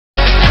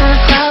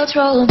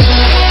outro.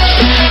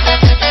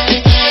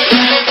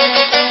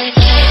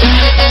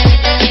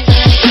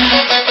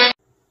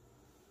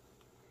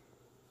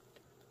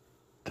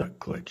 The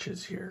Glytch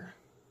is here.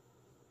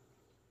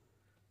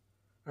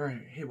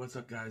 Alright, hey, what's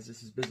up guys?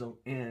 This is Bizzo,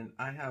 and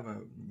I have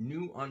a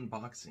new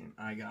unboxing.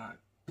 I got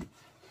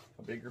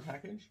a bigger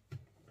package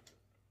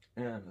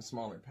and a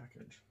smaller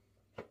package.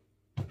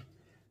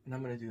 And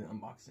I'm going to do the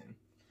unboxing.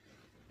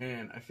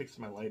 And I fixed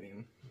my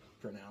lighting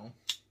for now.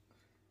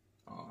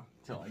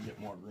 Till I get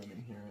more room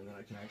in here, and then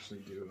I can actually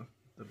do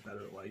the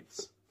better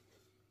lights.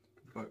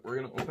 But we're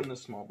going to open the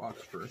small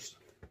box first.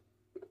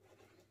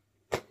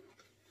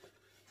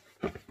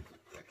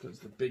 Because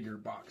the bigger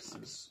box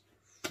is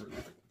for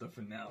the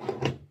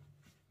finale.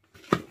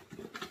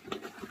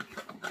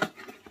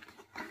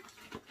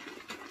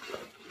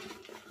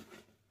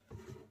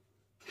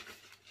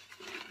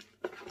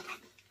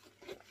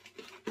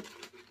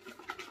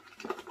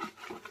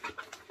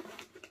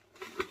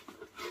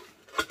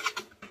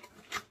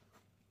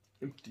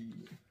 Empty.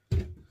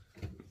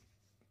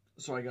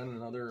 So I got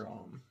another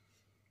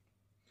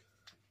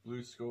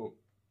Blue Scope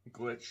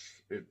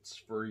Glytch. It's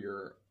for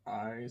your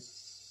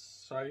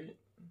eyesight,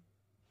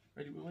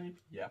 I do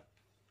believe. Yeah.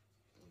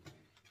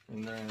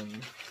 And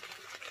then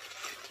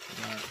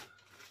got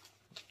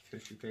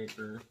tissue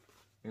paper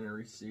and a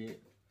receipt.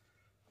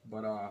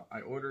 But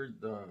I ordered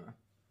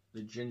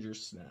the Ginger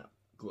Snap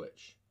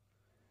Glytch,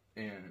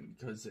 and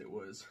because it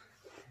was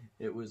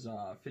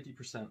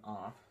 50%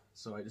 off,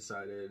 so I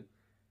decided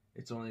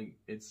it's a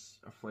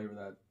flavor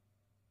that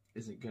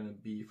isn't gonna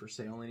be for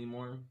sale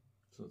anymore.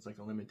 So it's like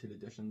a limited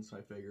edition. So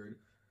I figured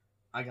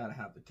I gotta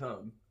have the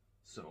tub,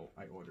 so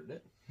I ordered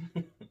it.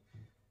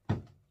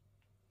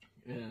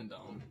 And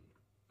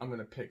I'm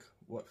gonna pick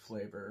what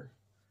flavor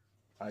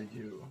I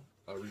do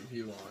a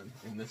review on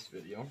in this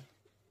video.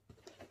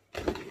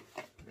 And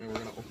we're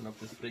gonna open up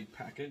this big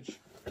package.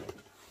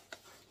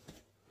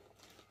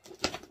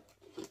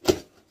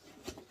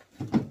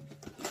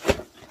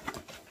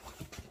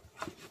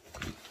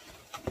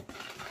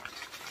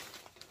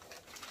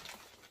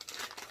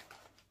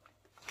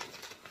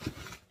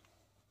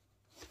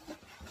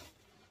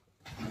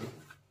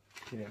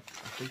 Yeah,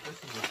 I think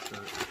this is a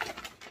shirt.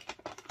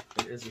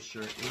 It is a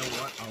shirt. You know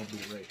what? I'll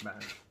be right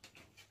back.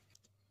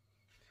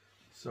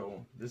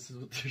 So, this is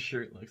what the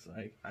shirt looks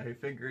like. I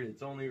figured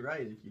it's only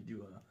right if you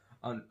do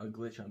a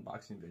Glytch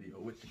unboxing video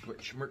with the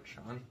Glytch merch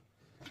on.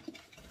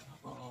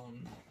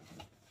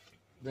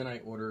 Then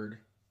I ordered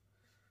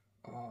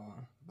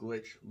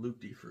Glytch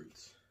Loopty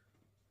Fruits.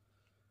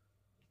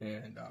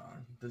 And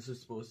this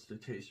is supposed to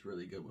taste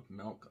really good with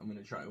milk. I'm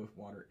going to try it with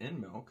water and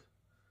milk.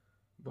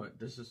 But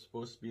this is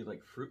supposed to be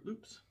like Fruit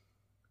Loops.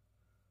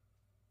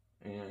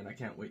 And I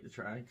can't wait to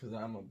try it because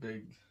I'm a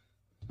big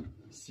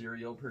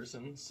cereal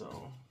person,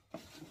 so.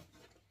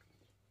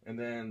 And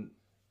then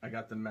I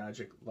got the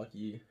Magic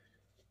Lucky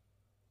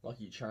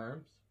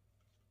Charms.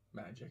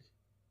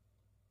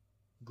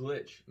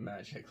 Glytch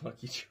Magic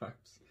Lucky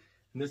Charms.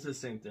 And this is the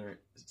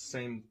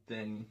same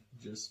thing,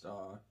 just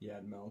you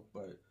add milk,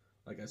 but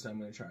like I said, I'm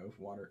going to try it with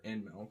water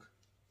and milk.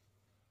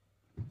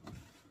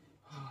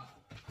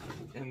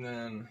 And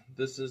then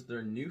this is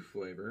their new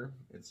flavor.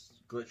 It's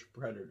Glytch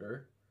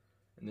Predator.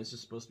 And this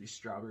is supposed to be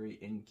strawberry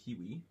and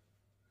kiwi.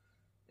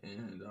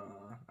 And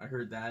I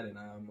heard that, and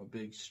I'm a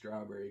big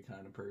strawberry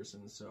kind of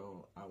person,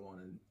 so I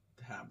wanted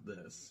to have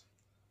this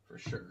for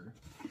sure.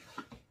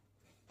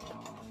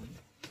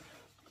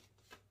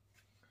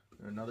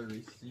 Another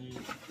receipt.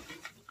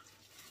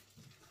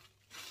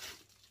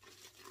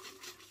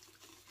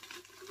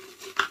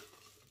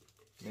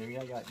 Maybe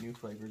I got new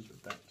flavors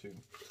with that too.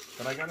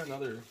 But I got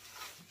another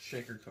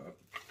shaker cup.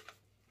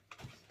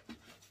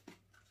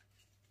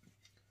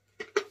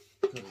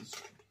 Because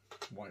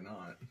why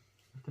not?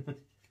 I'm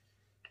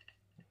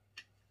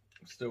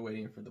still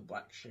waiting for the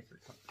black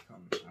shaker cup to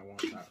come. I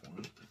want that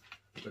one.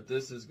 But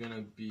this is going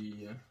to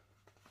be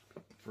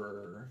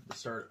for the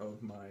start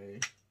of my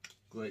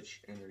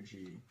Glytch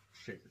Energy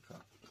shaker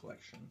cup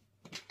collection.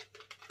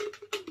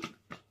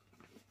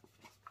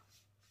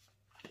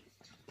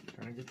 I'm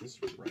trying to get this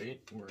right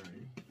where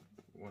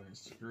when I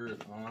screw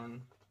it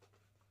on,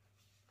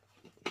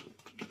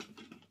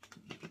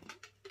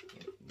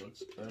 it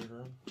looks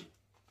better.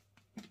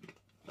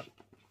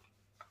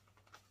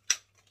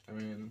 I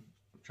mean,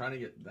 I'm trying to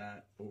get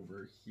that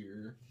over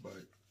here,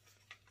 but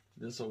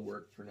this will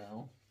work for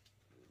now.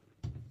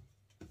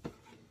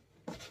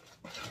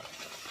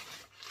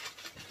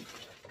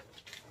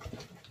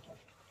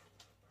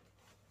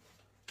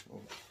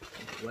 Oh,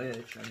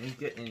 Glytch, I didn't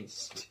get any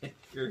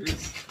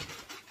stickers.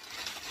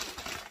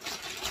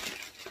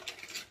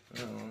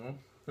 Oh.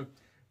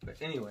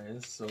 But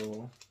anyways,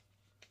 so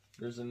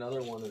there's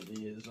another one of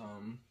these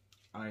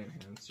eye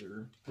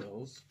enhancer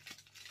pills.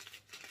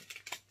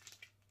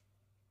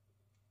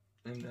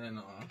 And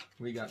then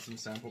we got some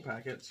sample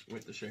packets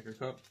with the shaker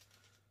cup.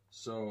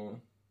 So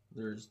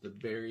there's the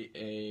Berry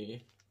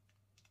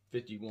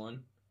A51.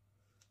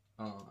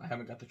 I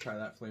haven't got to try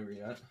that flavor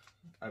yet.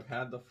 I've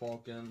had the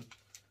Falcon,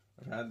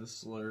 I've had the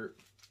Slurp,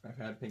 I've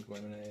had Pink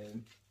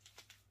Lemonade,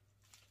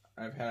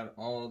 I've had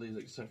all of these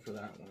except for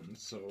that one.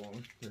 So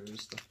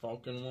there's the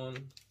Falcon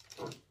one,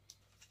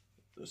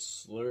 the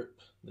Slurp.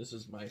 This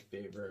is my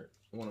favorite,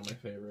 one of my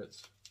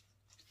favorites.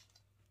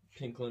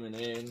 Pink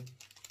Lemonade,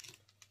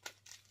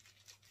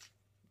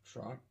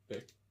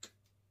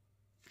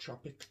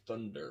 Tropic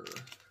Thunder,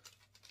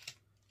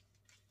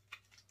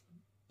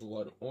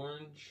 Blood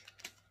Orange,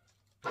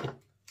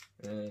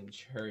 and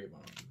Cherry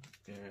Bomb.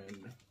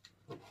 And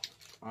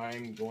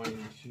I'm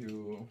going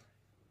to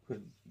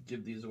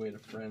give these away to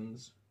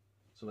friends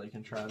so they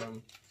can try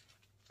them.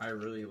 I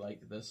really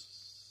like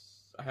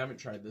this. I haven't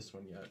tried this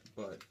one yet,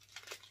 but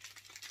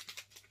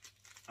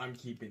I'm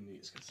keeping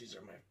these because these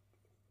are my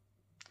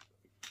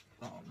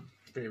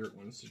favorite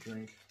ones to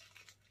drink.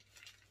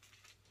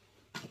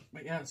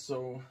 But yeah,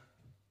 so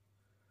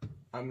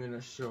I'm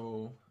gonna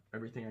show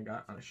everything I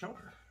got on a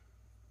shower.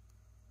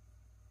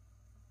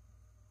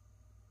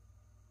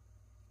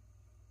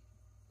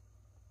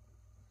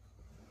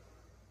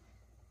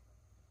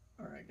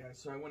 Alright guys,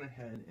 so I went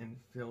ahead and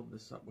filled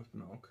this up with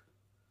milk,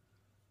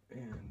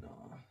 and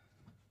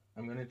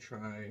I'm gonna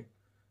try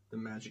the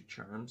Magic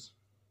Charms.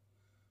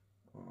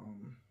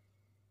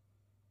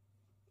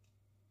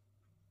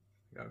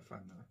 I gotta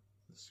find the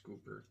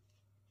scooper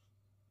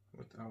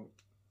without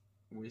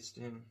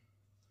wasting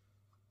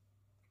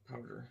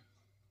powder.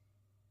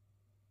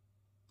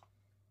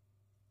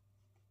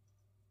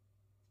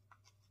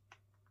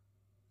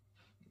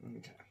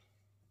 Okay.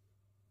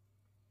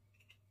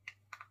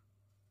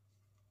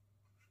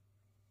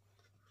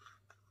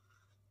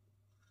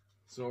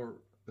 So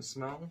the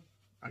smell,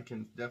 I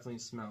can definitely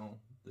smell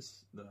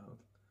this,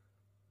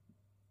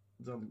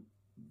 the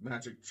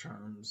Magic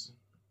Charms.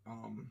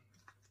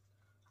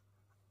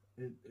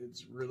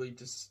 It's really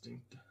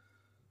distinct.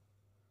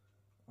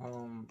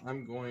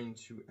 I'm going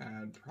to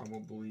add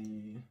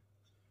probably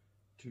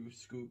 2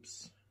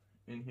 scoops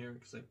in here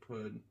because I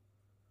put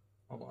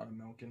a lot of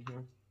milk in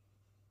here.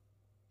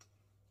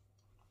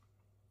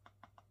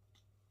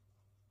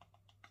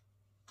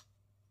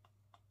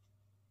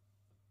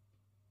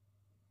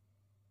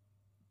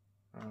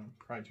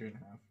 Probably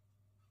 2.5.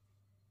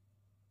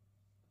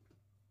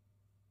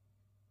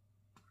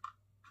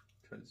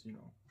 Because, you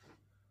know,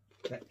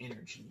 that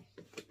energy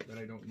that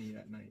I don't need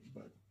at night,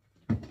 but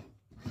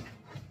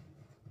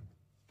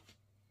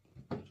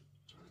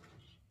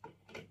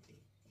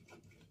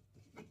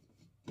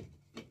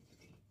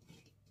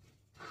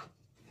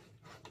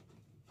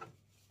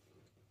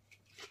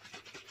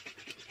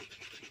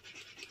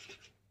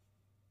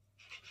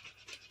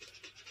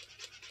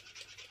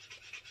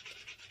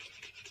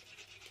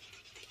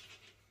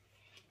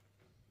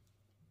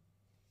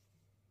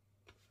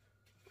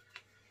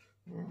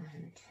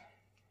alright.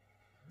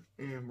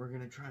 And we're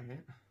gonna try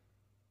it.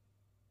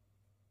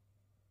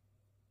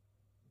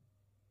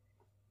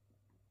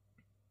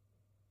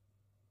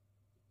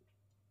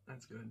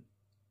 That's good.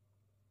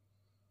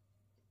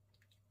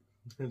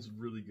 It's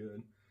really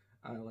good.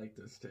 I like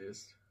this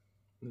taste.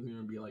 This is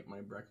gonna be like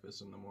my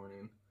breakfast in the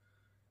morning.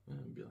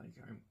 And be like,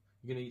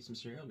 you gonna eat some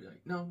cereal? I'll be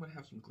like, no, I'm gonna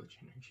have some Glytch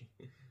energy.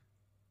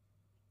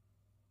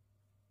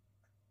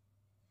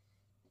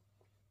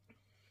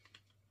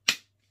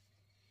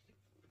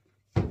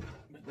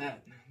 But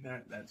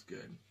that's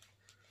good.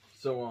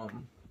 So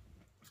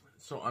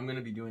I'm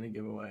gonna be doing a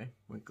giveaway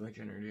with Glytch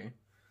Energy.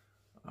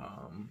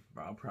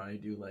 I'll probably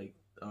do like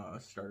a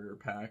starter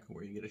pack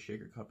where you get a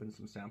shaker cup and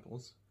some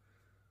samples.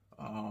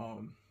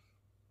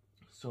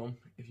 So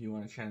if you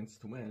want a chance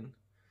to win,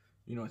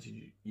 you know what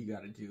you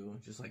gotta do,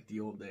 just like the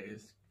old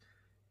days.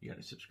 You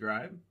gotta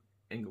subscribe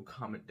and go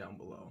comment down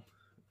below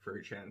for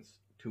a chance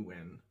to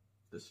win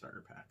the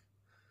starter pack.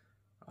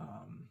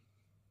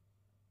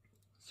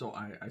 So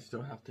I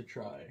still have to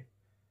try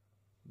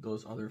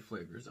those other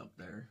flavors up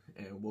there,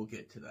 and we'll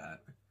get to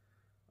that.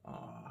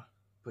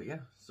 But yeah,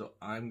 so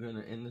I'm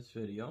gonna end this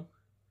video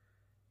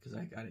because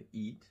I gotta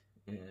eat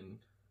and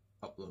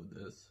upload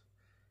this.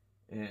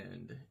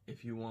 And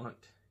if you want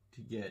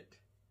to get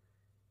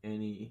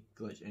any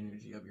Glytch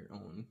Energy of your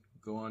own,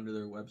 go onto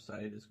their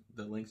website.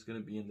 The link's gonna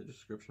be in the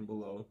description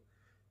below,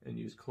 and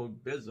use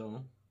code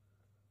BIZZO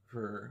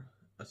for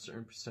a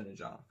certain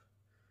percentage off.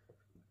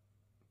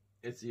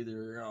 It's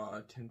either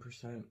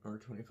 10% or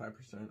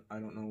 25%. I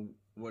don't know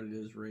what it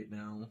is right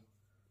now,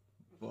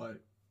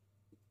 but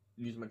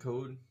use my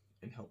code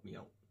and help me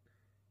out.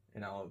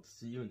 And I'll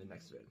see you in the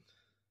next vid.